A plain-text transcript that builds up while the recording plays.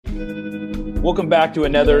Welcome back to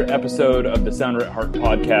another episode of the Sounder at Heart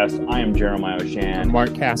podcast. I am Jeremiah Oshan. I'm Mark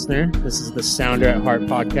Kastner. This is the Sounder at Heart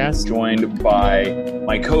podcast. Joined by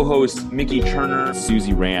my co-hosts Mickey Turner,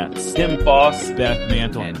 Susie Rance, Tim Foss, Beth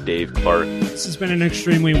Mantle, and Dave Clark. This has been an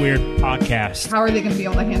extremely weird podcast. How are they going to be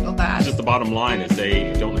able to handle that? Just the bottom line is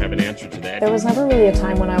they don't have an answer to that. There was never really a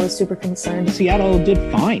time when I was super concerned. Seattle did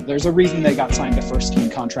fine. There's a reason they got signed a first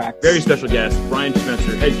team contract. Very special guest, Brian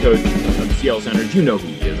Spencer, head coach of the Seattle Sounders. You know who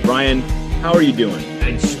he is. Brian, how are you doing?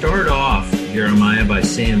 I'd start off, Jeremiah, by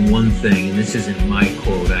saying one thing, and this isn't my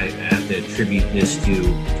quote. I have to attribute this to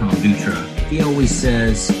Tom Dutra. He always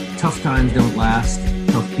says, tough times don't last,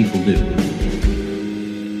 tough people do.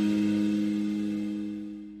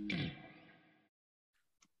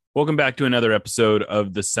 Welcome back to another episode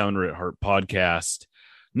of the Sounder at Heart podcast.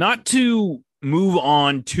 Not to move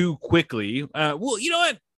on too quickly. Well, you know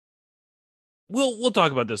what? We'll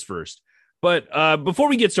talk about this first. But before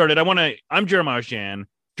we get started, I'm Jeremiah Oshan.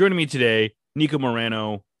 Joining me today, Nico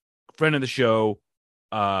Moreno, friend of the show.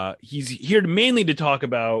 He's here mainly to talk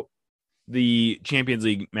about the Champions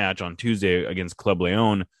League match on Tuesday against Club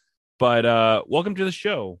Leon. But welcome to the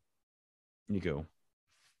show, Nico.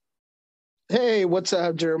 Hey, what's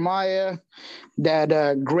up, Jeremiah?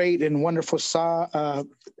 That great and wonderful Sounder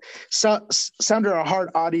at Heart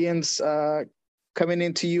audience coming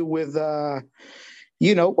into you with...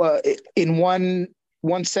 in one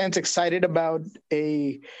sense, excited about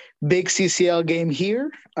a big CCL game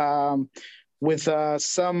here, with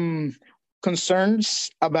some concerns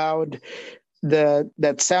about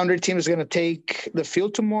that Sounder team is going to take the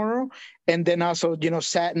field tomorrow, and then also,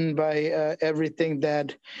 saddened by everything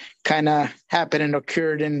that kind of happened and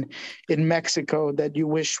occurred in Mexico that you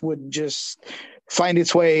wish would just find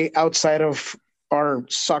its way outside of our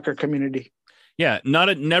soccer community. Yeah,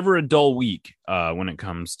 never a dull week when it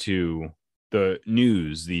comes to the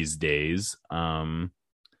news these days. And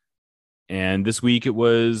this week it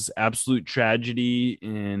was absolute tragedy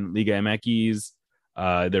in Liga MX.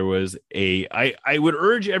 There was I would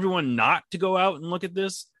urge everyone not to go out and look at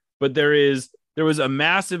this, but there was a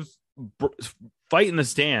massive fight in the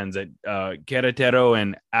stands at Querétaro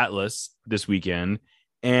and Atlas this weekend,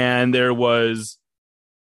 and there was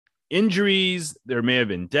injuries. There may have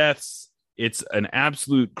been deaths. It's an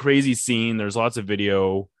absolute crazy scene. There's lots of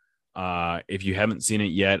video. If you haven't seen it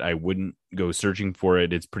yet, I wouldn't go searching for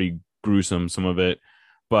it. It's pretty gruesome, some of it.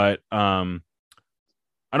 But I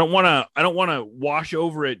don't want to wash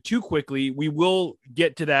over it too quickly. We will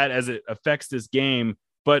get to that as it affects this game.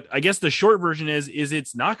 But I guess the short version is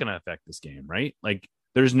it's not going to affect this game, right? Like,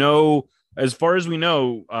 there's no, as far as we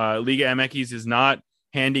know, Liga MX is not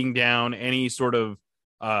handing down any sort of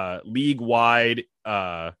league-wide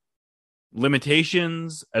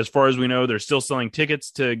limitations. As far as we know, they're still selling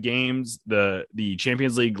tickets to games, the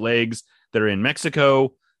Champions League legs that are in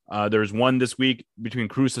Mexico. There's one this week between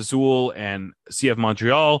Cruz Azul and CF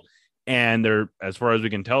Montreal, and they're, as far as we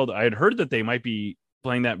can tell, I had heard that they might be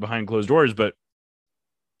playing that behind closed doors, but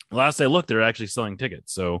last I looked, they're actually selling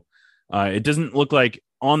tickets. So it doesn't look like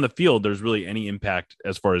on the field there's really any impact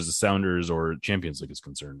as far as the Sounders or Champions League is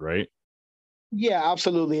concerned, right? Yeah,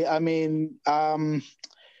 absolutely. I mean,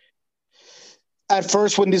 at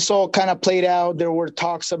first, when this all kind of played out, there were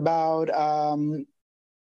talks about,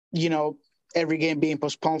 every game being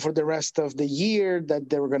postponed for the rest of the year, that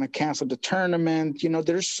they were going to cancel the tournament.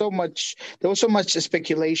 There was so much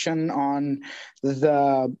speculation on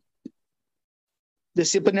the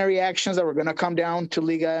disciplinary actions that were going to come down to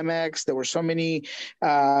Liga MX. There were so many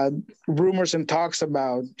rumors and talks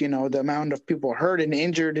about, the amount of people hurt and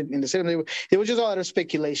injured in the system. It was just a lot of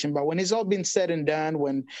speculation. But when it's all been said and done,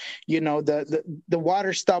 when, the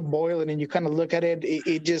water stopped boiling and you kind of look at it,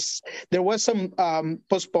 there was some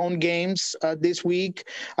postponed games this week.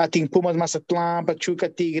 I think Pumas Mazatlán, Pachuca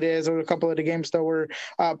Tigres, or a couple of the games that were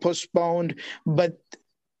postponed. But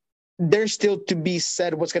there's still to be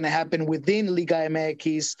said what's going to happen within Liga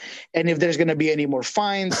MX and if there's going to be any more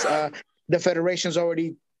fines. The federation's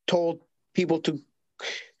already told people to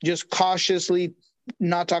just cautiously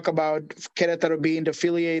not talk about Querétaro being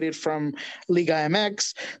affiliated from Liga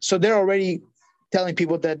MX. So they're already telling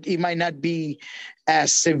people that it might not be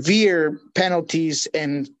as severe penalties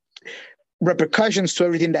and repercussions to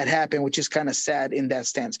everything that happened, which is kind of sad in that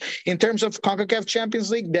stance. In terms of CONCACAF Champions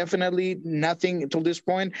League, definitely nothing until this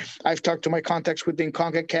point. I've talked to my contacts within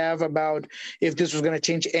CONCACAF about if this was going to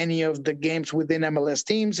change any of the games within MLS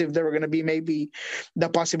teams, if there were going to be maybe the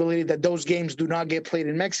possibility that those games do not get played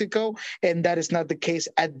in Mexico, and that is not the case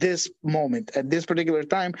at this moment. At this particular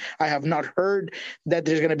time, I have not heard that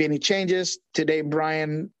there's going to be any changes. Today,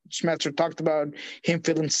 Brian Schmetzer talked about him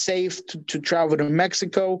feeling safe to travel to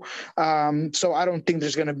Mexico. So I don't think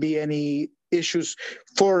there's going to be any issues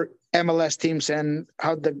for MLS teams and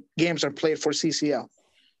how the games are played for CCL.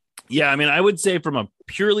 Yeah, I mean, I would say from a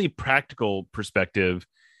purely practical perspective,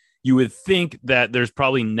 you would think that there's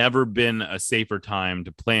probably never been a safer time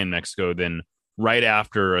to play in Mexico than right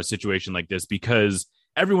after a situation like this, because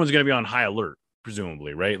everyone's going to be on high alert,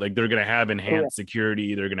 presumably, right? Like they're going to have enhanced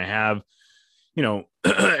security. They're going to have,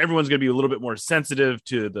 everyone's going to be a little bit more sensitive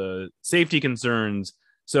to the safety concerns.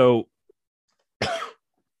 So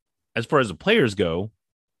as far as the players go,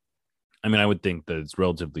 I mean, I would think that it's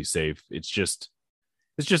relatively safe. It's just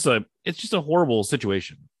a horrible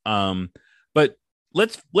situation. But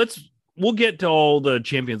we'll get to all the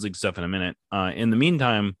Champions League stuff in a minute. In the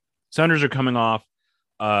meantime, Sounders are coming off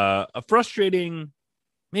a frustrating,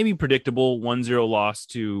 maybe predictable 1-0 loss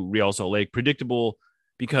to Real Salt Lake. Predictable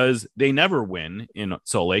because they never win in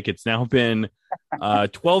Salt Lake. It's now been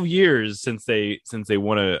 12 years since they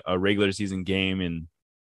won a regular season game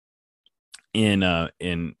in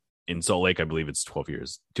Salt Lake. I believe it's 12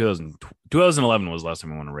 years. 2011 was the last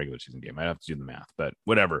time we won a regular season game. I have to do the math, but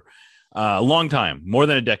whatever. A long time, more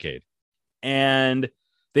than a decade. And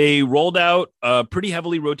they rolled out a pretty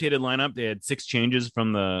heavily rotated lineup. They had 6 changes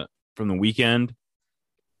from the weekend.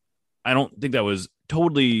 I don't think that was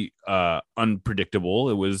totally unpredictable.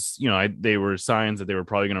 It was, they were signs that they were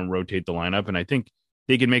probably going to rotate the lineup, and I think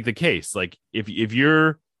they can make the case. Like if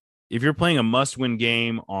you're playing a must-win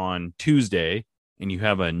game on Tuesday and you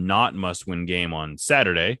have a not must-win game on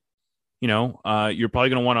Saturday, you're probably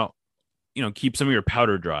going to want to, keep some of your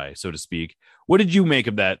powder dry, so to speak. What did you make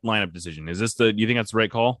of that lineup decision? Do you think that's the right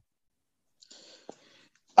call?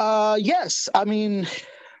 Yes. I mean,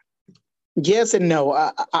 yes and no.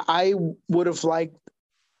 I would have liked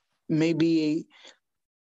maybe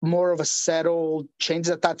more of a settled change.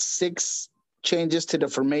 I thought 6 changes to the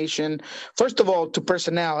formation. First of all, to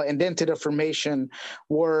personnel, and then to the formation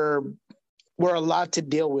were a lot to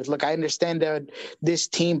deal with. Look, I understand that this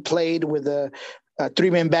team played with a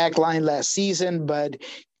 3-man back line last season, but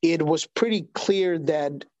it was pretty clear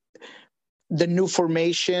that the new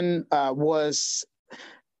formation was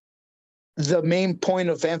the main point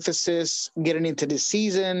of emphasis getting into the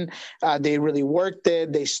season. They really worked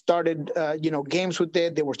it. They started, games with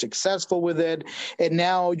it. They were successful with it. And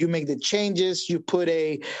now you make the changes. You put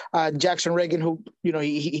a Jackson Reagan, who,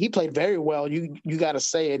 he played very well. You got to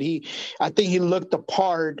say it. I think he looked the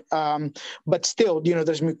part. But still,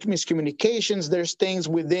 there's miscommunications. There's things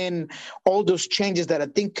within all those changes that I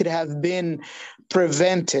think could have been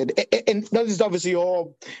prevented. And that is obviously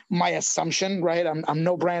all my assumption, right? I'm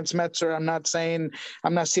no Brian Schmetzer. I'm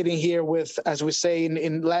not sitting here with, as we say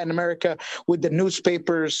in Latin America, with the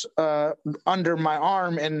newspapers under my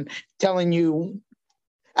arm and telling you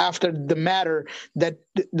after the matter that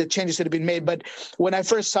the changes had been made. But when I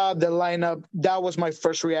first saw the lineup, that was my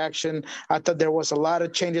first reaction. I thought there was a lot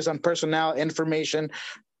of changes on personnel information.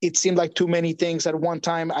 It seemed like too many things at one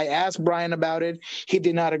time. I asked Brian about it. He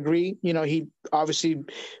did not agree. He obviously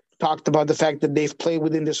talked about the fact that they've played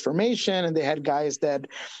within this formation and they had guys that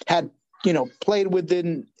had played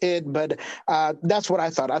within it, but that's what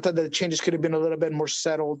I thought. I thought that the changes could have been a little bit more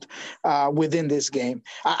settled within this game.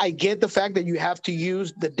 I get the fact that you have to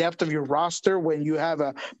use the depth of your roster when you have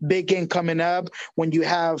a big game coming up, when you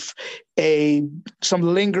have some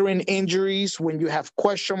lingering injuries, when you have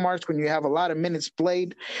question marks, when you have a lot of minutes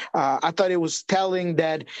played. I thought it was telling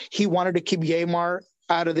that he wanted to keep Yeimar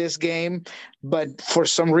out of this game, but for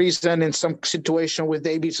some reason, in some situation with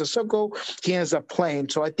AB Sissoko, he ends up playing.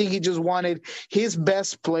 So I think he just wanted his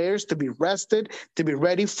best players to be rested, to be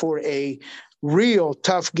ready for a real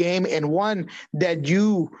tough game, and one that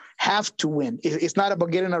you have to win. It's not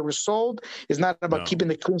about getting a result. It's not about keeping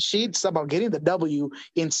the clean sheet. It's about getting the W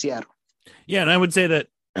in Seattle. Yeah, and I would say that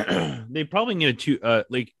they probably needed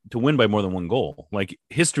to win by more than one goal. Like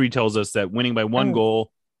history tells us that winning by one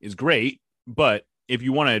goal is great, but if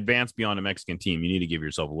you want to advance beyond a Mexican team, you need to give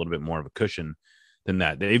yourself a little bit more of a cushion than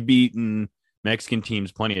that. They've beaten Mexican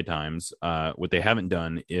teams plenty of times. What they haven't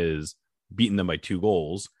done is beaten them by 2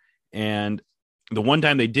 goals. And the one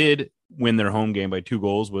time they did win their home game by 2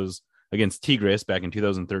 goals was against Tigres back in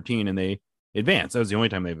 2013, and they advanced. That was the only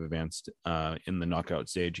time they've advanced in the knockout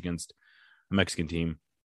stage against a Mexican team.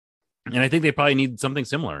 And I think they probably need something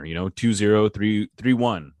similar, 2-0,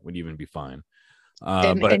 3-1 would even be fine.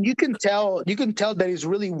 And you can tell that he's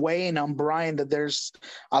really weighing on Brian, that there's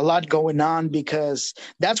a lot going on, because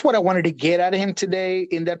that's what I wanted to get out of him today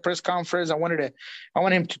in that press conference. I want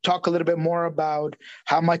him to talk a little bit more about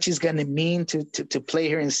how much he's going to mean to play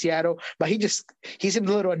here in Seattle. But he seemed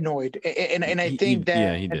a little annoyed, and I think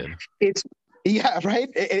he did. Right,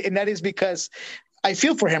 and that is because I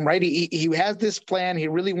feel for him, right? He has this plan. He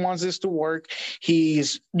really wants this to work. You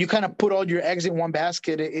kind of put all your eggs in one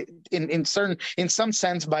basket in some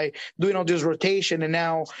sense by doing all this rotation. And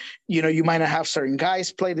now, you might not have certain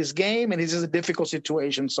guys play this game, and it's just a difficult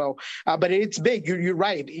situation. So, but it's big. You're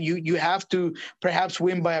right. You have to perhaps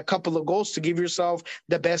win by a couple of goals to give yourself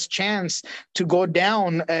the best chance to go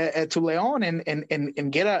down to Leon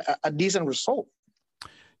and get a decent result.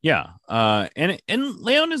 Yeah. And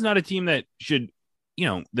Leon is not a team that should,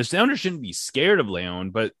 the Sounders shouldn't be scared of Leon,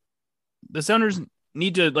 but the Sounders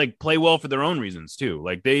need to play well for their own reasons too.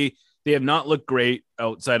 They have not looked great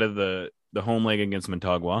outside of the home leg against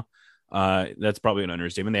Montagua. That's probably an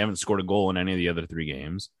understatement. They haven't scored a goal in any of the other 3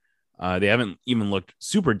 games. They haven't even looked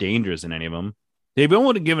super dangerous in any of them. They've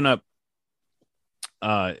only given up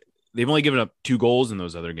 2 goals in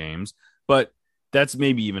those other games, but that's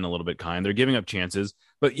maybe even a little bit kind. They're giving up chances,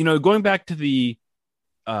 but going back to the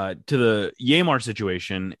Yeimar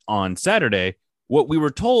situation on Saturday, what we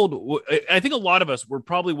were told, I think a lot of us were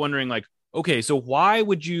probably wondering, okay, so why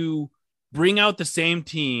would you bring out the same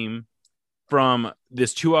team from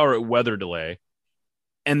this 2-hour weather delay,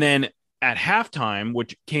 and then at halftime,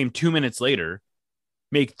 which came 2 minutes later,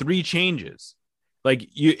 make 3 changes?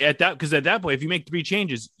 At that point, if you make 3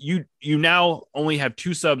 changes, you now only have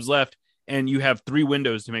 2 subs left, and you have 3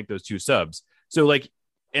 windows to make those 2 subs. So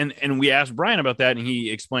and we asked Brian about that, and he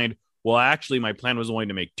explained, well, actually my plan was only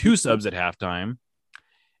to make 2 subs at halftime,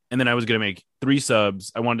 and then I was going to make 3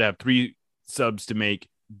 subs. I wanted to have 3 subs to make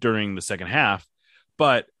during the second half,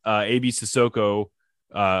 but AB Sissoko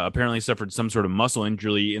apparently suffered some sort of muscle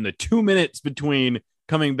injury in the 2 minutes between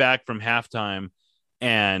coming back from halftime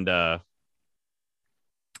and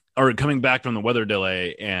or coming back from the weather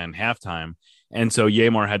delay and halftime. And so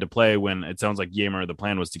Yeimar had to play when it sounds like the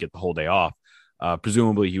plan was to get the whole day off.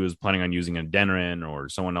 Presumably he was planning on using a Denerin or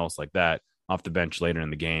someone else like that off the bench later in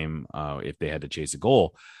the game if they had to chase a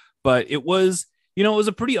goal. But it was, it was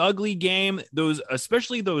a pretty ugly game.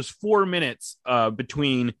 Especially those 4 minutes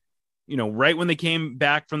between, right when they came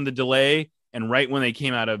back from the delay and right when they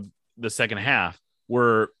came out of the second half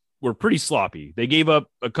were pretty sloppy. They gave up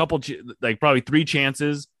a couple, probably 3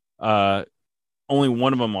 chances. Only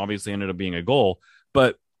one of them obviously ended up being a goal,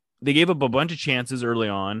 but they gave up a bunch of chances early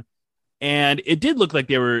on. And it did look like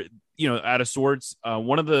they were, out of sorts.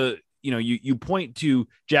 One of the, you point to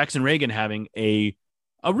Jackson Reagan having a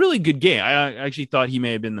really good game. I actually thought he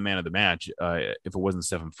may have been the man of the match if it wasn't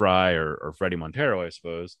Stephen Fry or Freddie Montero, I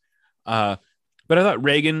suppose. But I thought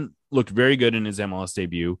Reagan looked very good in his MLS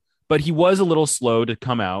debut, but he was a little slow to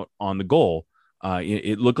come out on the goal.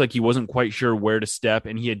 It looked like he wasn't quite sure where to step,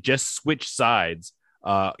 and he had just switched sides.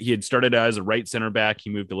 He had started as a right center back.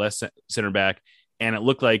 He moved to left center back, and it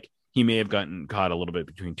looked like he may have gotten caught a little bit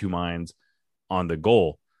between 2 minds on the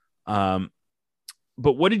goal. But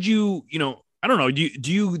what did I don't know.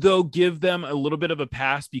 Do you though give them a little bit of a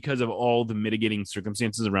pass because of all the mitigating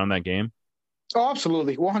circumstances around that game? Oh,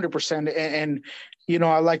 absolutely, 100%. And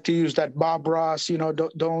I like to use that Bob Ross.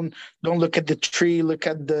 Don't look at the tree, look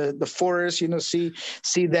at the forest.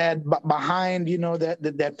 See that behind.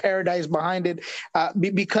 That paradise behind it.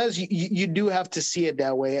 Because you do have to see it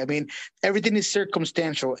that way. I mean, everything is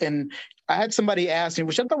circumstantial. And I had somebody ask me,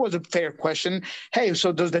 which I thought was a fair question. Hey,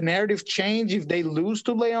 so does the narrative change if they lose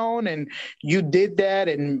to Leon and you did that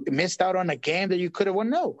and missed out on a game that you could have won?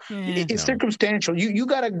 No, it's circumstantial. You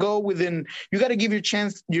got to go within. You got to give your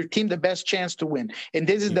team the best chance to win, and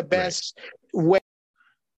this is the best way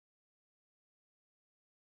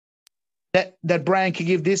that Brian can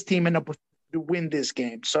give this team an opportunity to win this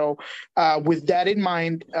game. So, with that in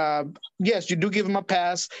mind, yes, you do give him a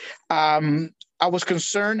pass. I was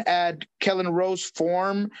concerned at Kellen Rowe's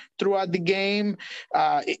form throughout the game.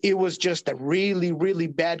 It was just a really, really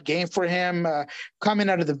bad game for him. Coming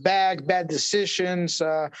out of the bag, bad decisions,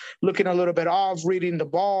 looking a little bit off, reading the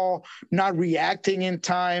ball, not reacting in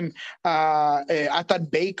time. I thought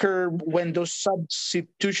Baker, when those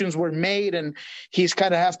substitutions were made and he's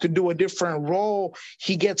kind of have to do a different role,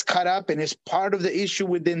 he gets caught up and is part of the issue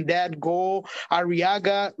within that goal.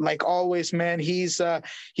 Arriaga, like always, man, he's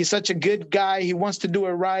such a good guy. He wants to do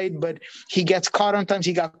it right, but he gets caught on times.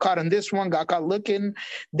 He got caught on this one, got caught looking.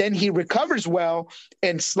 Then he recovers well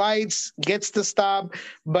and slides, gets the stop.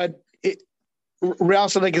 But Real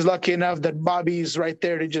Salt Lake is lucky enough that Bobby's right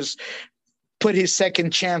there to just put his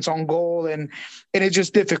second chance on goal, and it's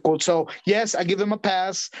just difficult. So yes, I give him a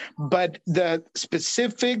pass, but the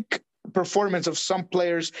specific performance of some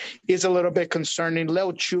players is a little bit concerning.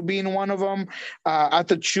 Leo Chu being one of them. I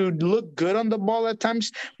thought Chu looked good on the ball at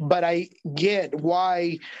times, but I get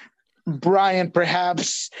why Brian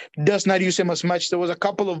perhaps does not use him as much. There was a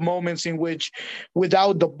couple of moments in which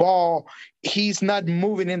without the ball, he's not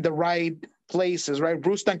moving in the right places, right?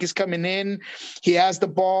 Rusnak is coming in, he has the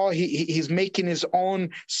ball, he's making his own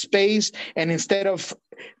space, and instead of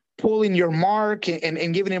pulling your mark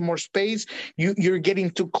and giving him more space, you're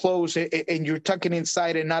getting too close and you're tucking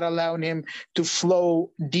inside and not allowing him to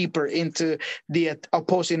flow deeper into the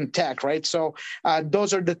opposing attack, right? So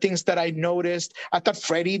those are the things that I noticed. I thought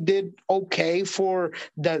Freddie did okay for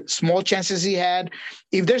the small chances he had.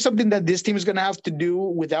 If there's something that this team is going to have to do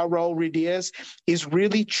without Raul Ruidiaz, is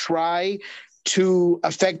really try to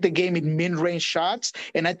affect the game in mid-range shots.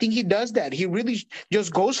 And I think he does that. He really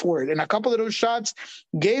just goes for it. And a couple of those shots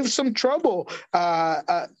gave some trouble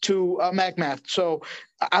to McMath. So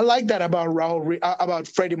I like that about about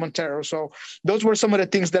Freddie Montero. So those were some of the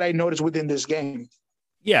things that I noticed within this game.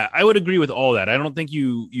 Yeah, I would agree with all that. I don't think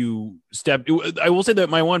you stepped. I will say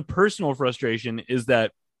that my one personal frustration is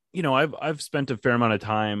that, I've spent a fair amount of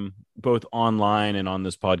time both online and on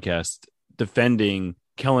this podcast defending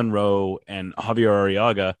Kellen Rowe and Javier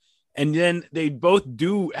Arriaga, and then they both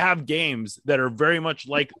do have games that are very much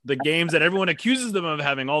like the games that everyone accuses them of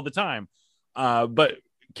having all the time. But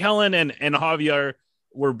Kellen and Javier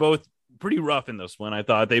were both pretty rough in this one. I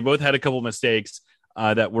thought they both had a couple mistakes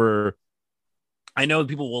that were, I know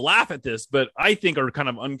people will laugh at this, but I think are kind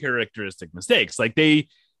of uncharacteristic mistakes. Like they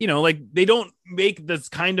don't make this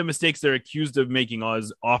kind of mistakes they're accused of making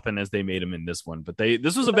as often as they made them in this one. But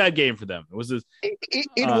this was a bad game for them. It was. It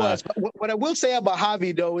was. But what I will say about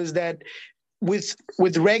Javi though is that with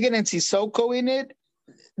Reagan and Sissoko in it,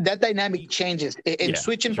 that dynamic changes. And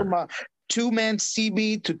switching from a two-man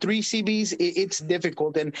CB to three CBs, it's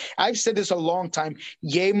difficult. And I've said this a long time.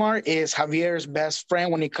 Yeimar is Javier's best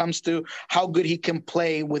friend when it comes to how good he can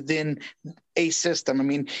play within a system. I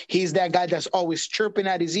mean, he's that guy that's always chirping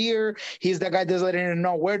at his ear. He's that guy that's letting him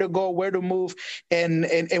know where to go, where to move. And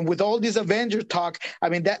with all this Avenger talk, I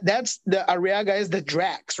mean, that's the Arriaga is the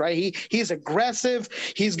Drax, right? He's aggressive.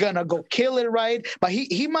 He's gonna go kill it, right? But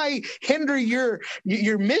he might hinder your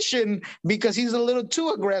mission because he's a little too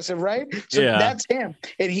aggressive, right? So that's him.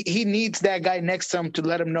 And he needs that guy next to him to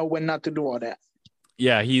let him know when not to do all that.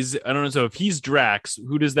 Yeah, I don't know. So if he's Drax,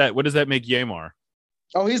 what does that make Yeimar?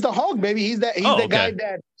 Oh, he's the Hulk, baby. He's the guy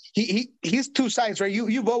that he's two sides, right?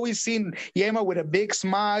 You've always seen Yeimar with a big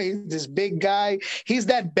smile. He's this big guy. He's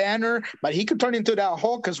that Banner, but he could turn into that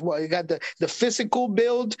Hulk as well. He got the physical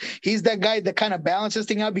build. He's that guy that kind of balances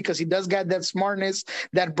things out because he does got that smartness,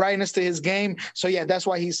 that brightness to his game. So yeah, that's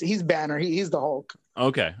why he's Banner. He's the Hulk.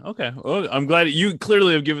 Okay. Well, I'm glad you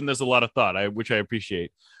clearly have given this a lot of thought, which I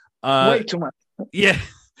appreciate. Way too much. Yeah.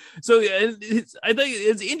 So I think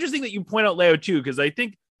it's interesting that you point out Leo too, because I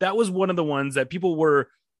think that was one of the ones that people were.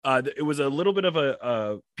 It was a little bit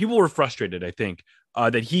of people were frustrated. I think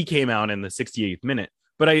that he came out in the 68th minute,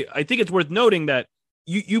 but I think it's worth noting that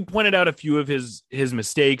you pointed out a few of his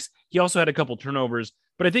mistakes. He also had a couple turnovers,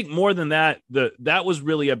 but I think more than that, that was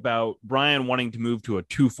really about Brian wanting to move to a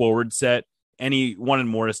 2 forward set, and he wanted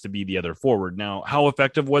Morris to be the other forward. Now, how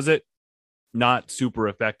effective was it? Not super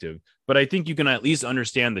effective, but I think you can at least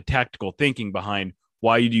understand the tactical thinking behind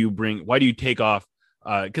why do you take off?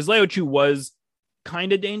 Because Leo Chu was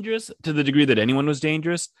kind of dangerous to the degree that anyone was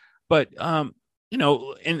dangerous, but and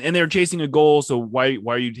they're chasing a goal. So why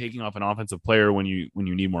are you taking off an offensive player when you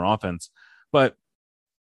need more offense? But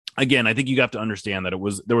again, I think you have to understand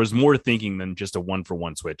that there was more thinking than just a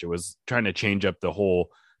 1-for-1 switch. It was trying to change up the whole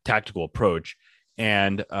tactical approach.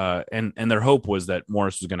 And their hope was that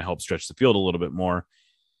Morris was going to help stretch the field a little bit more.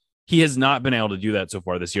 He has not been able to do that so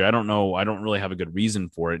far this year. I don't know. I don't really have a good reason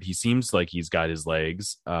for it. He seems like he's got his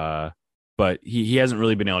legs, but he hasn't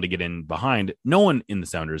really been able to get in behind. No one in the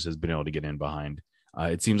Sounders has been able to get in behind.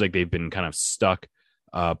 It seems like they've been kind of stuck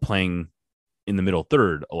playing in the middle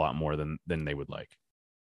third a lot more than they would like.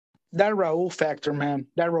 That Raul factor, man.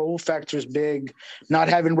 That Raul factor is big. Not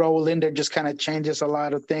having Raul in there just kind of changes a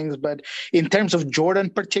lot of things. But in terms of Jordan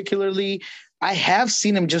particularly, I have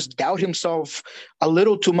seen him just doubt himself a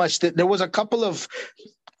little too much. There was a couple of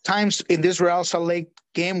times in this Real Salt Lake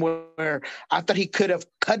game where I thought he could have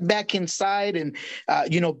cut back inside and,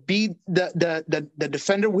 beat the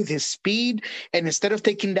defender with his speed. And instead of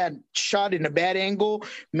taking that shot in a bad angle,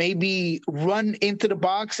 maybe run into the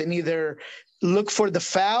box and either look for the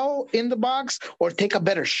foul in the box or take a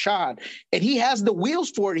better shot. And he has the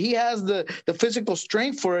wheels for it. He has the physical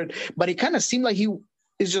strength for it, but it kind of seemed like he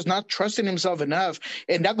is just not trusting himself enough.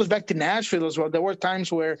 And that goes back to Nashville as well. There were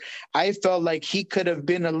times where I felt like he could have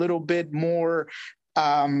been a little bit more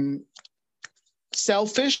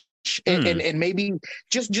selfish and maybe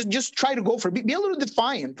just try to go for it. Be a little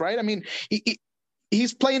defiant, right? I mean,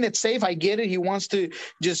 he's playing it safe. I get it. He wants to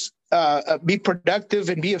just be productive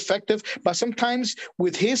and be effective. But sometimes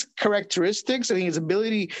with his characteristics and his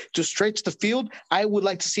ability to stretch the field, I would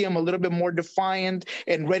like to see him a little bit more defiant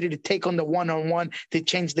and ready to take on the one-on-one to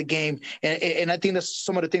change the game. And I think that's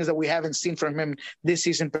some of the things that we haven't seen from him this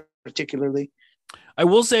season particularly. I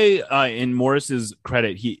will say in Morris's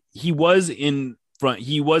credit, he was in front.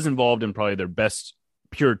 He was involved in probably their best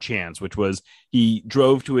pure chance, which was he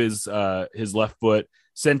drove to his left foot,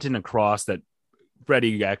 sent in a cross that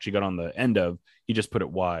Freddie actually got on the end of. He just put it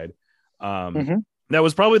wide. That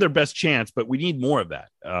was probably their best chance, but we need more of that.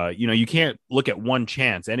 You can't look at one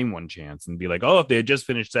chance, any one chance, and be like, oh, if they had just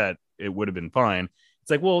finished that, it would have been fine.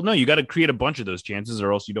 It's like, well, no, you got to create a bunch of those chances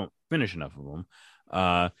or else you don't finish enough of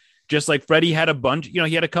them. Just like Freddie had a bunch,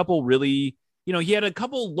 he had a couple really, he had a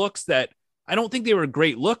couple looks that I don't think they were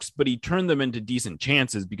great looks, but he turned them into decent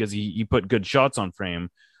chances because he put good shots on frame.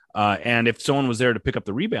 And if someone was there to pick up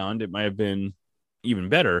the rebound, it might have been even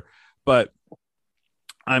better. But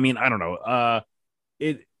I mean, I don't know.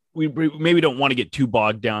 We maybe don't want to get too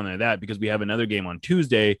bogged down in that because we have another game on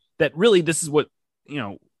Tuesday that really, this is what,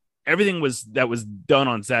 everything that was done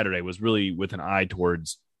on Saturday was really with an eye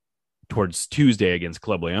towards Tuesday against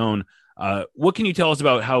Club Leon. What can you tell us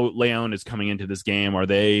about how Leon is coming into this game? Are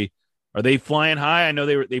they flying high? I know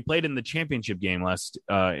they played in the championship game last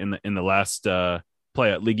in the last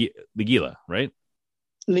play at Liguilla, right?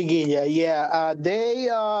 Liguilla, yeah.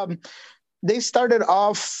 They started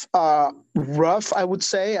off rough, I would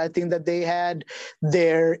say. I think that they had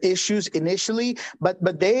their issues initially,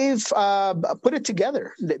 but they've put it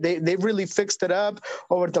together. They've really fixed it up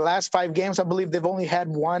over the last 5 games. I believe they've only had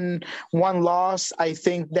one loss. I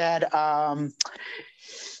think that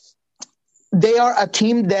they are a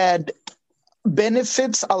team that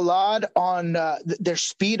benefits a lot on their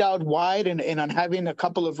speed out wide and on having a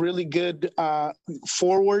couple of really good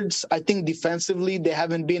forwards. I think defensively they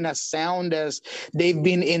haven't been as sound as they've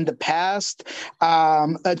been in the past.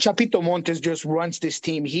 Chapito Montes just runs this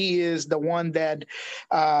team. He is the one that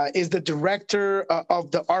is the director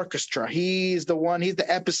of the orchestra. He's the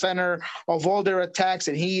epicenter of all their attacks,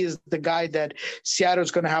 and he is the guy that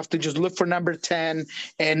Seattle's going to have to just look for number 10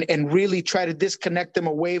 and really try to disconnect them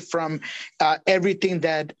away from everything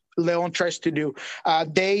that Leon tries to do.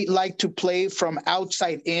 They like to play from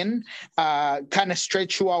outside in, kind of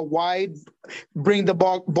stretch you out wide, bring the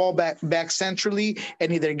ball back centrally,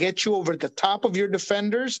 and either get you over the top of your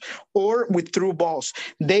defenders or with through balls.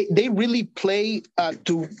 They really play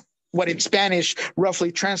to what in Spanish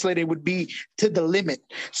roughly translated would be to the limit.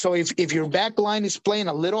 So if your back line is playing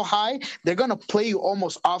a little high, they're going to play you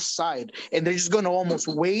almost offside, and they're just going to almost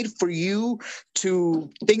wait for you to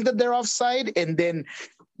think that they're offside and then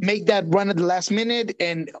make that run at the last minute,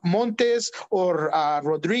 and Montes or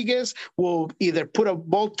Rodriguez will either put a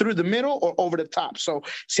ball through the middle or over the top. So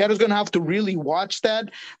Seattle's going to have to really watch that.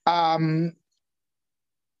 I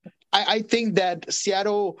think that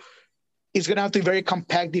Seattle is going to have to be very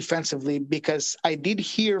compact defensively, because I did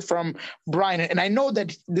hear from Brian, and I know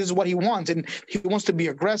that this is what he wants, and he wants to be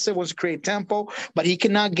aggressive, wants to create tempo, but he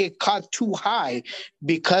cannot get caught too high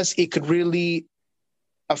because it could really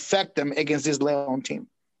affect them against this Leon team.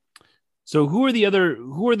 So who are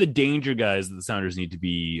the danger guys that the Sounders need to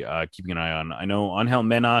be keeping an eye on? I know Angel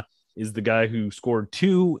Mena is the guy who scored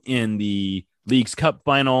 2 in the League's Cup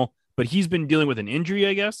final, but he's been dealing with an injury,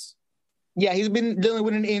 I guess. Yeah, he's been dealing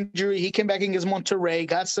with an injury. He came back against Monterrey,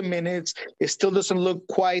 got some minutes. It still doesn't look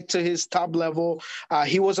quite to his top level.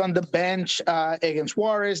 He was on the bench against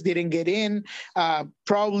Juarez, didn't get in,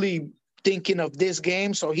 probably thinking of this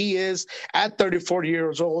game. So he is, at 34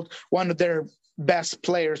 years old, one of their best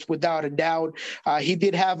players without a doubt. He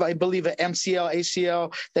did have, I believe, an MCL,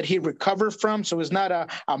 ACL that he recovered from, so it's not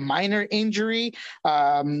a minor injury.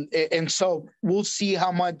 And so we'll see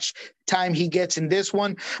how much time he gets in this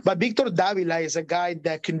one. But Victor Davila is a guy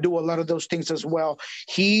that can do a lot of those things as well.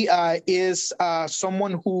 He is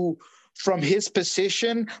someone who from his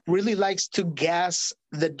position, really likes to gas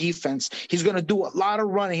the defense. He's going to do a lot of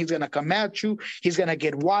running. He's going to come at you. He's going to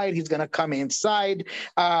get wide. He's going to come inside.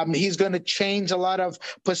 He's going to change a lot of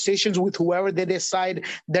positions with whoever they decide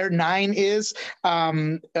their 9 is,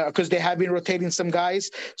 because they have been rotating some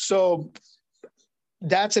guys. So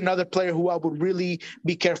that's another player who I would really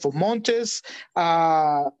be careful. Montes,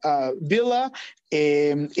 Villa,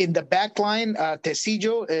 in the back line,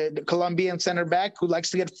 Tecillo, the Colombian center back who likes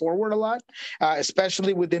to get forward a lot,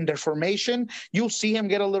 especially within their formation. You'll see him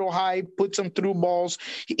get a little high, put some through balls.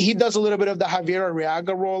 He does a little bit of the Javier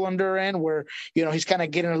Arriaga role on their end where, he's kind of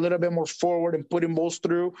getting a little bit more forward and putting balls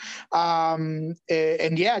through. And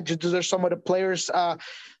yeah, just those are some of the players.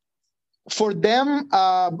 For them,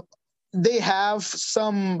 they have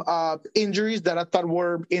some injuries that I thought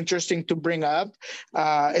were interesting to bring up,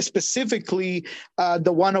 specifically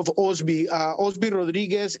the one of Osby. Osby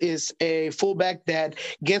Rodriguez is a fullback that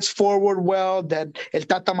gets forward well, that El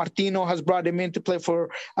Tata Martino has brought him in to play for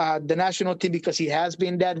the national team because he has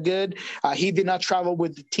been that good. He did not travel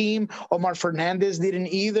with the team. Omar Fernandez didn't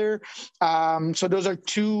either. So those are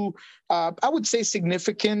two I would say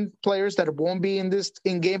significant players that won't be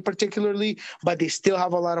in game particularly, but they still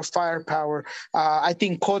have a lot of firepower. I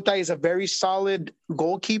think Cota is a very solid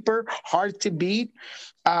goalkeeper, hard to beat.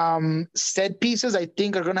 Set pieces, I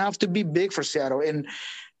think, are going to have to be big for Seattle. And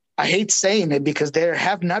I hate saying it because they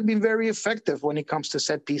have not been very effective when it comes to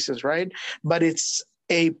set pieces, right? But it's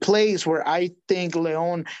a place where I think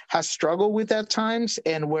León has struggled with at times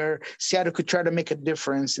and where Seattle could try to make a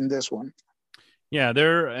difference in this one. Yeah,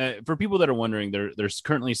 they're for people that are wondering, they're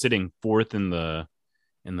currently sitting 4th in the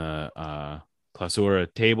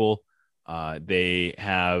Clausura table. They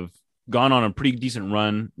have gone on a pretty decent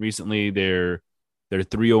run recently. They're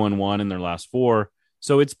 3-0-1 in their last 4.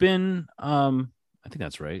 So it's been I think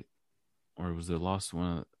that's right. Or was the last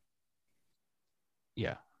one?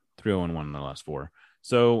 Yeah, 3-0-1 in their last 4.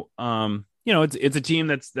 So it's a team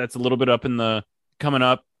that's a little bit up in the coming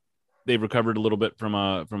up. They've recovered a little bit from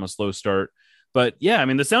a slow start. But yeah, I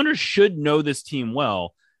mean, the Sounders should know this team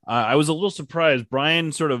well. I was a little surprised.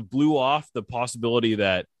 Brian sort of blew off the possibility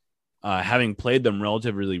that having played them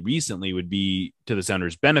relatively recently would be to the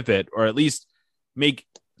Sounders' benefit, or at least make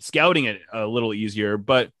scouting it a little easier.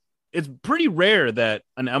 But it's pretty rare that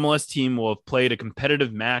an MLS team will have played a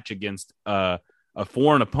competitive match against a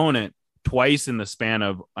foreign opponent twice in the span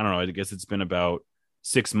of, I don't know, I guess it's been about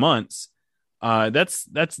 6 months.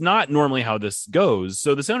 That's not normally how this goes.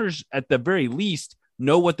 So the Sounders, at the very least,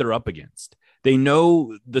 know what they're up against. They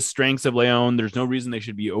know the strengths of León. There's no reason they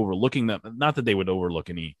should be overlooking them. Not that they would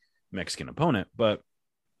overlook any Mexican opponent, but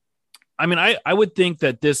I mean, I would think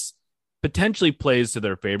that this potentially plays to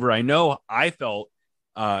their favor. I know I felt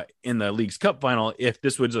in the League's Cup final, if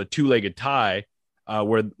this was a 2-legged tie,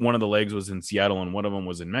 where one of the legs was in Seattle and one of them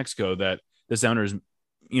was in Mexico, that the Sounders,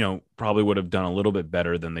 probably would have done a little bit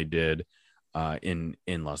better than they did in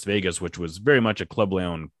Las Vegas, which was very much a Club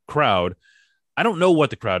León crowd. I don't know what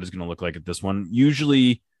the crowd is going to look like at this one.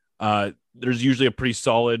 Usually, there's usually a pretty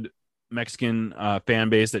solid Mexican fan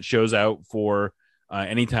base that shows out for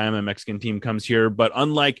anytime a Mexican team comes here. But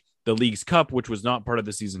unlike the League's Cup, which was not part of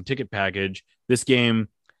the season ticket package, this game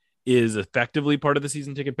is effectively part of the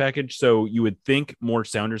season ticket package. So you would think more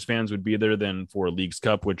Sounders fans would be there than for League's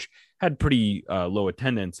Cup, which had pretty low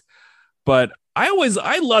attendance. But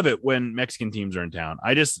I love it when Mexican teams are in town.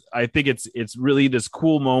 I think it's really this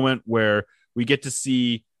cool moment where we get to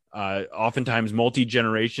see oftentimes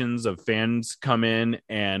multi-generations of fans come in,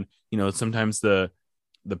 and sometimes the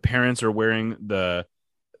parents are wearing the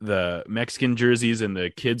Mexican jerseys and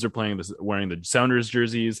the kids are wearing the Sounders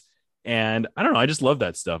jerseys. And I don't know, I just love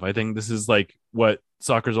that stuff. I think this is like what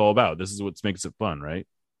soccer's all about. This is what makes it fun, right?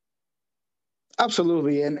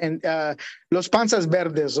 Absolutely. And Los Panzas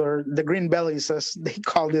Verdes, or the Green Bellies, as they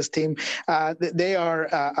call this team, they are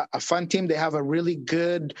a fun team. They have a really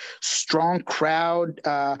good, strong crowd,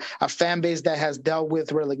 a fan base that has dealt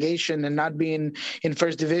with relegation and not being in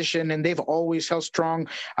first division, and they've always held strong.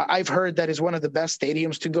 I've heard that is one of the best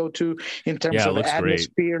stadiums to go to in terms of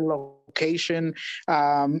atmosphere, location.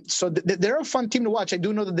 So they're a fun team to watch. I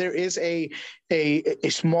do know that there is a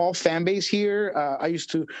small fan base here. I used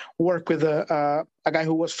to work with a guy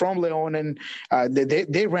who was from León, and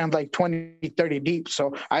they ran like 20, 30 deep.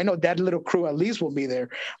 So I know that little crew at least will be there.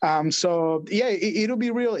 So yeah, it'll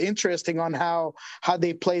be real interesting on how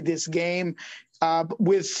they play this game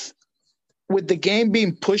with with the game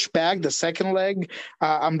being pushed back, the second leg,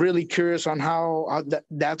 I'm really curious on how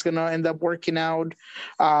that's going to end up working out,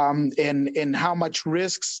 and how much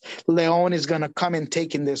risks Leon is going to come and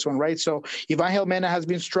take in this one, right? So if Angel Mena has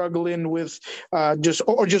been struggling with just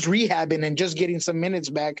rehabbing and just getting some minutes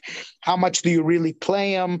back, how much do you really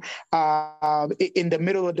play him in the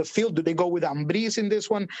middle of the field? Do they go with Ambriz in this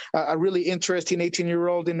one, a really interesting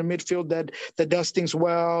 18-year-old in the midfield that does things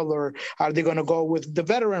well, or are they going to go with the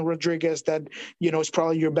veteran Rodriguez that, is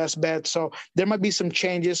probably your best bet? So there might be some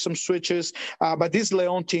changes, some switches, but this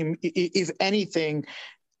Leon team, if anything,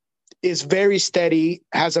 is very steady,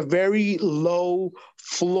 has a very low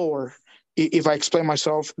floor. If I explain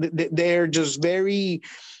myself, they're just very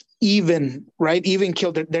even, right? Even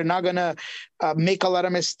killed. They're not gonna make a lot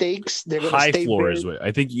of mistakes. They're gonna high stay floor very, is what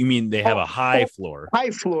I think you mean. They have a high floor.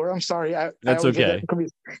 High floor. I'm sorry. That's okay.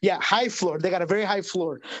 Yeah, high floor. They got a very high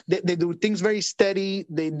floor. They do things very steady.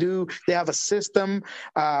 They have a system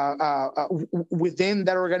within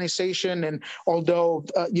that organization. And although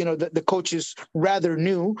the coach is rather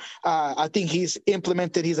new, I think he's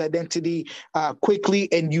implemented his identity quickly,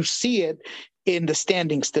 and you see it in the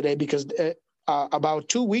standings today because. About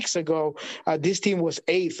 2 weeks ago, this team was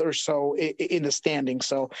 8th or so in the standings.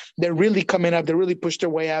 So they're really coming up. They really pushed their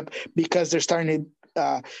way up because they're starting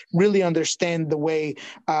to really understand the way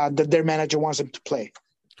that their manager wants them to play.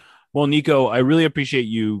 Well, Nico, I really appreciate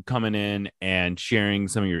you coming in and sharing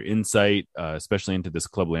some of your insight, especially into this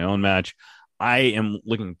Club Leon match. I am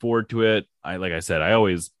looking forward to it. Like I said, I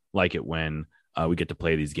always like it when we get to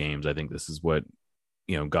play these games. I think this is what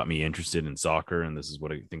got me interested in soccer, and this is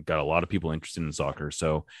what I think got a lot of people interested in soccer.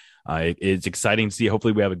 So it's exciting to see.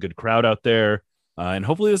 Hopefully we have a good crowd out there, and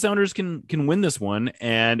hopefully the Sounders can win this one,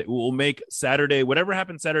 and it will make Saturday, whatever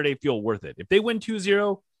happens Saturday, feel worth it. If they win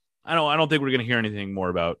 2-0, I don't think we're going to hear anything more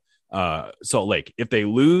about Salt Lake. If they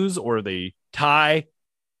lose or they tie,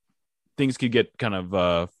 things could get kind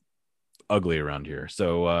of ugly around here.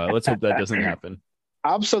 So let's hope that doesn't happen.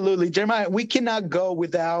 Absolutely, Jeremiah. We cannot go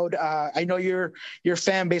without. I know your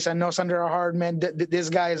fan base. I know Sandra Hardman. These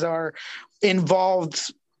guys are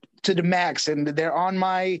involved to the max, and they're on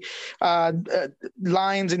my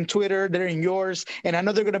lines in Twitter. They're in yours, and I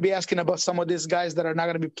know they're going to be asking about some of these guys that are not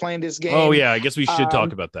going to be playing this game. Oh yeah, I guess we should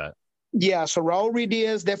talk about that. Yeah, so Raul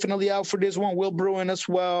Ruidiaz definitely out for this one. Will Bruin as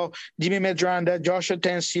well. Jimmy Medranda, Josh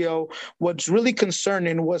Atencio. What's really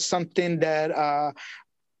concerning was something that.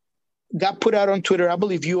 Got put out on Twitter. I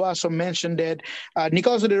believe you also mentioned that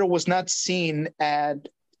Nicolas Lodeiro was not seen at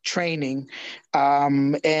training.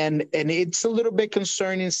 And it's a little bit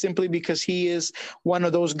concerning simply because he is one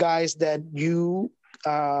of those guys that you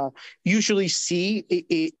usually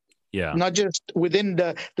see not just within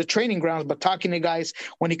the training grounds, but talking to guys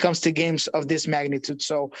when it comes to games of this magnitude.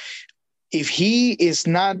 So if he is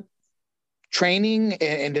not training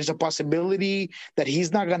and there's a possibility that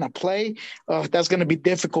he's not going to play, that's going to be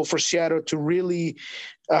difficult for Seattle to really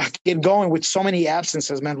get going with so many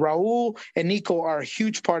absences, man. Raul and Nico are a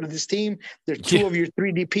huge part of this team. They're two of your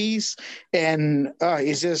 3 DPs, and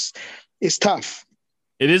it's tough.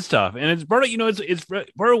 It is tough. And it's part of, it's part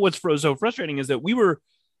of what's so frustrating is that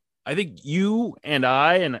I think you and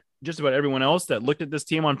I and just about everyone else that looked at this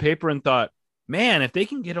team on paper and thought, man, if they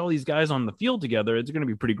can get all these guys on the field together, it's going to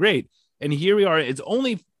be pretty great. And here we are. It's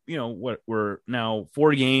only, we're now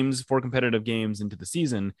 4 competitive games into the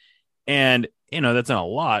season. And, that's not a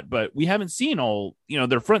lot, but we haven't seen all,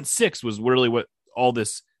 their front 6 was really what all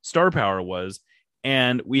this star power was.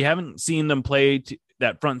 And we haven't seen them play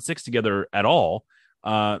that front 6 together at all.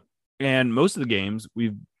 And most of the games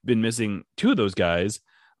we've been missing 2 of those guys.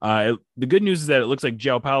 The good news is that it looks like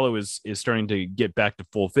João Paulo is starting to get back to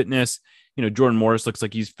full fitness. Jordan Morris looks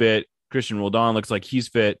like he's fit. Christian Roldan looks like he's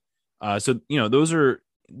fit. So,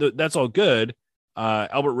 that's all good.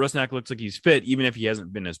 Albert Rusnak looks like he's fit, even if he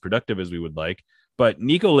hasn't been as productive as we would like. But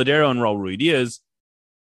Nico Lodeiro and Raul Ruidiaz,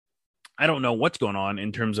 I don't know what's going on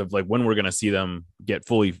in terms of like when we're going to see them get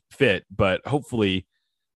fully fit, but hopefully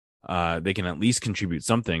they can at least contribute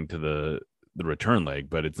something to the return leg.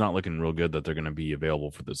 But it's not looking real good that they're going to be available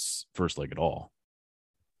for this first leg at all.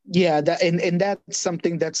 Yeah, and that's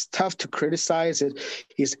something that's tough to criticize.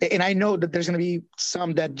 And I know that there's going to be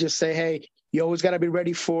some that just say, hey, you always got to be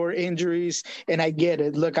ready for injuries. And I get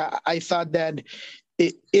it. Look, I thought that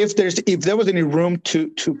if there was any room to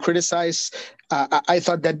criticize, I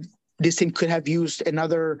thought that this team could have used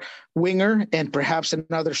another winger and perhaps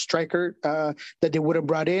another striker that they would have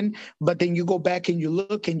brought in. But then you go back and you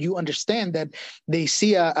look and you understand that they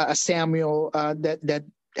see a Samuel that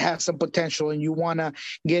has some potential and you want to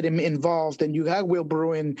get him involved, and you have Will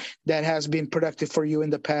Bruin that has been productive for you in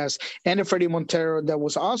the past, and a Freddie Montero that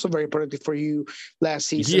was also very productive for you last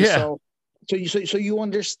season. Yeah. So you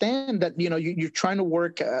understand that, you're trying to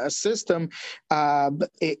work a system, and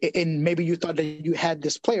maybe you thought that you had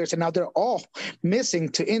these players, and now they're all missing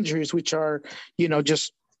to injuries, which are,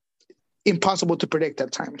 just impossible to predict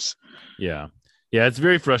at times. Yeah. Yeah, it's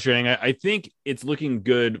very frustrating. I think it's looking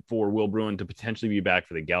good for Will Bruin to potentially be back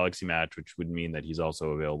for the Galaxy match, which would mean that he's also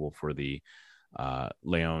available for the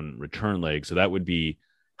Leon return leg. So that would be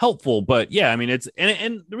helpful. But yeah, I mean,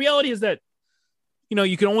 and the reality is that,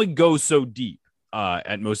 you can only go so deep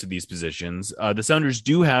at most of these positions. The Sounders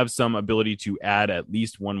do have some ability to add at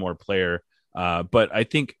least one more player. But I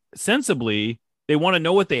think sensibly, they want to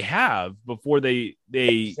know what they have before they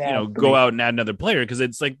Exactly. go out and add another player, because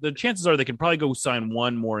it's like the chances are they can probably go sign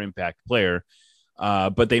one more impact player,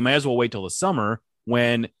 but they might as well wait till the summer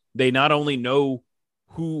when they not only know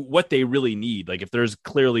what they really need, like if there's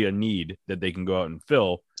clearly a need that they can go out and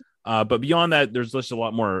fill, but beyond that, there's just a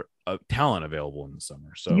lot more talent available in the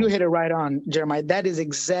summer. So you hit it right on, Jeremiah. That is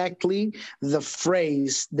exactly the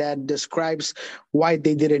phrase that describes why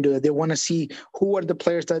they didn't do it. They want to see who are the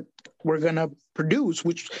players that we're going to produce,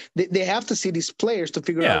 which they have to see these players to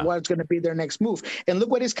figure out what's going to be their next move. And look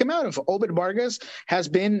what has come out of Obed Vargas has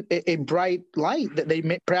been a bright light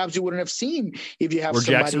that perhaps you wouldn't have seen if you have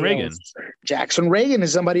somebody Jackson Reagan. else. Jackson Reagan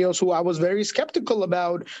is somebody else who I was very skeptical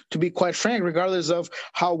about, to be quite frank, regardless of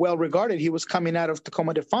how well regarded he was coming out of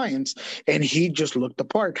Tacoma Defiance, and he just looked the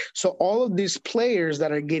part. So all of these players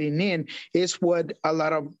that are getting in is what a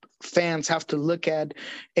lot of fans have to look at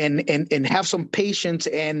and have some patience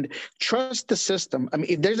and trust the system. I mean,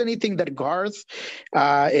 if there's anything that Garth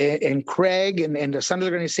and Craig and the Sounders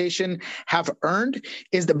organization have earned,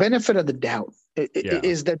 is the benefit of the doubt.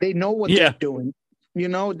 Is that they know what they're doing.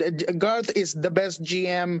 Garth is the best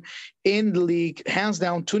GM in the league, hands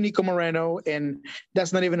down, to Nico Moreno, and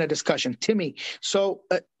that's not even a discussion. Timmy. So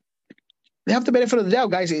they have the benefit of the doubt,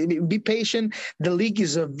 guys. Be patient. The league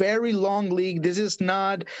is a very long league. This is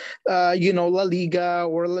not, La Liga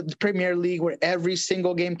or the Premier League where every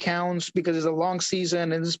single game counts because it's a long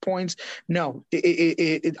season and there's points. No,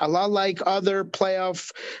 it a lot like other playoff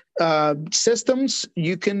systems.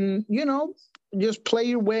 You can, just play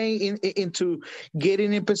your way into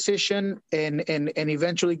getting in position and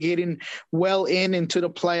eventually getting well into the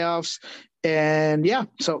playoffs. And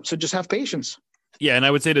so just have patience. Yeah, and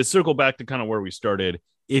I would say, to circle back to kind of where we started,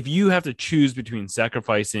 if you have to choose between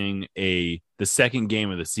sacrificing the second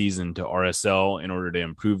game of the season to RSL in order to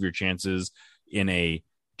improve your chances in a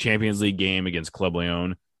Champions League game against Club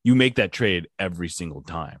Leon, you make that trade every single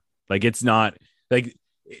time. Like, it's not like,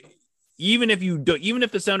 even if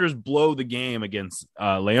the Sounders blow the game against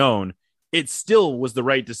Leon, it still was the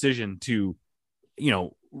right decision to,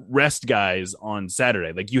 rest guys on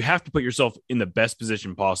Saturday. Like, you have to put yourself in the best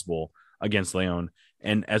position possible against Leon.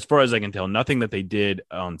 And as far as I can tell, nothing that they did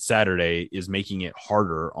on Saturday is making it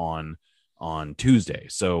harder on Tuesday.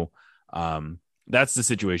 So that's the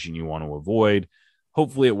situation you want to avoid.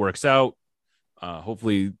 Hopefully it works out.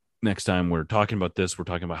 Hopefully next time we're talking about this, we're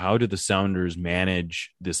talking about how did the Sounders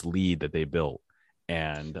manage this lead that they built.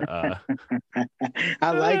 And I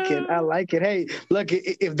like it. Hey, look,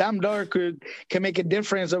 if Damdar can make a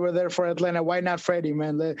difference over there for Atlanta, why not Freddie,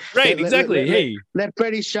 man? Let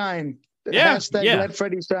Freddie shine. Let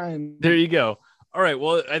Freddie shine. There you go. All right.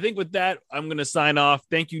 Well, I think with that, I'm going to sign off.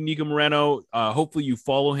 Thank you, Nico Moreno. Hopefully you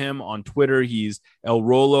follow him on Twitter. He's El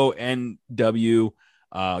Rolo NW.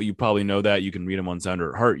 You probably know that. You can read him on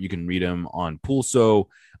Sounder at Heart. You can read him on Pulso.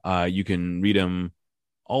 You can read him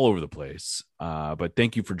all over the place. But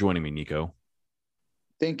thank you for joining me, Nico.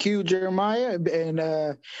 Thank you, Jeremiah. And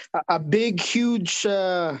a big, huge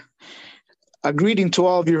a greeting to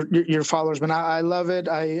all of your followers, man. I love it.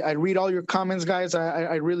 I read all your comments, guys.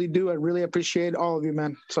 I really do. I really appreciate all of you,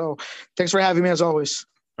 man. So thanks for having me as always.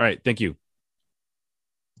 All right. Thank you.